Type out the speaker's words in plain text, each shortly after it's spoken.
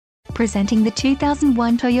Presenting the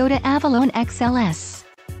 2001 Toyota Avalon XLS.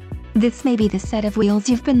 This may be the set of wheels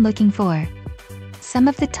you've been looking for. Some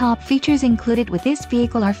of the top features included with this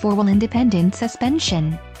vehicle are 4-wheel independent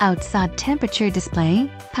suspension, outside temperature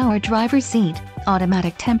display, power driver seat,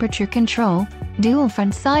 automatic temperature control, dual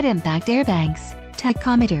front side impact airbags,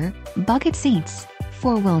 tachometer, bucket seats,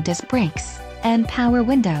 4-wheel disc brakes, and power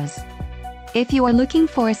windows. If you are looking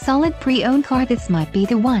for a solid pre-owned car, this might be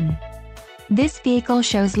the one. This vehicle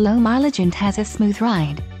shows low mileage and has a smooth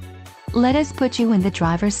ride. Let us put you in the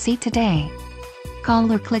driver's seat today.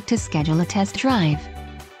 Call or click to schedule a test drive.